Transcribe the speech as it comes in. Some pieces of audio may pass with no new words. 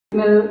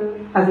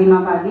अजीमा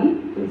बादी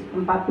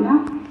from Patna।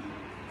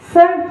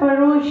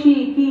 सरफरोशी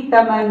की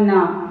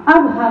तमन्ना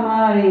अब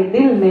हमारे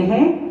दिल में है,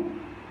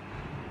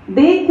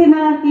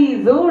 देखना कि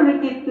जोर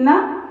कितना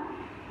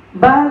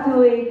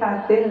बाजुए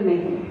कातिल में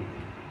है।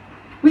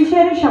 We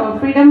cherish our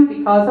freedom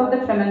because of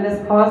the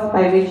tremendous cause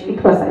by which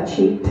it was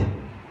achieved.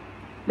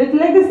 The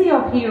legacy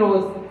of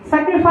heroes,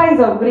 sacrifice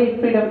of great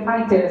freedom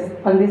fighters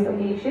on this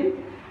occasion,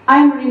 I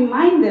am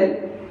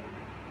reminded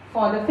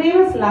for the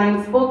famous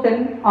line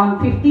spoken on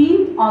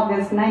 15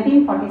 August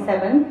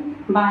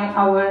 1947 by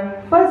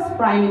our first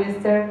Prime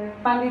Minister,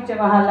 Pandit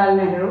Jawaharlal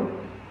Nehru.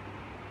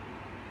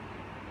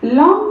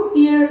 Long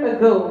year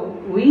ago,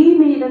 we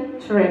made a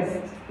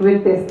tryst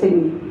with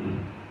destiny.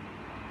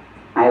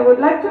 I would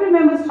like to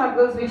remember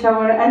struggles which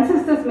our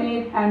ancestors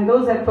made and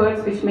those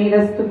efforts which made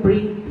us to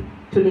breathe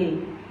today,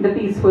 the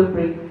peaceful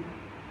breath.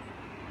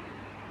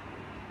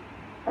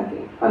 Okay.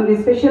 On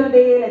this special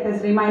day, let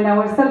us remind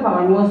ourselves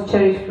our most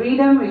cherished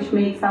freedom which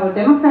makes our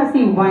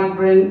democracy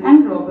vibrant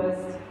and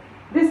robust.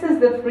 This is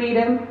the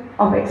freedom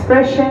of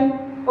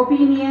expression,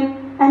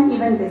 opinion, and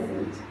even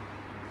dissent.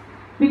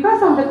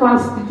 Because of the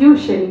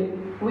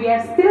Constitution, we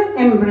are still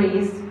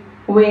embraced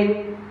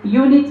with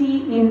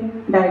unity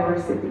in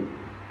diversity.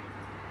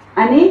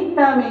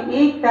 अनेकता में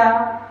एकता,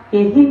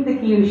 ये हिंद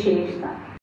की विशेषता।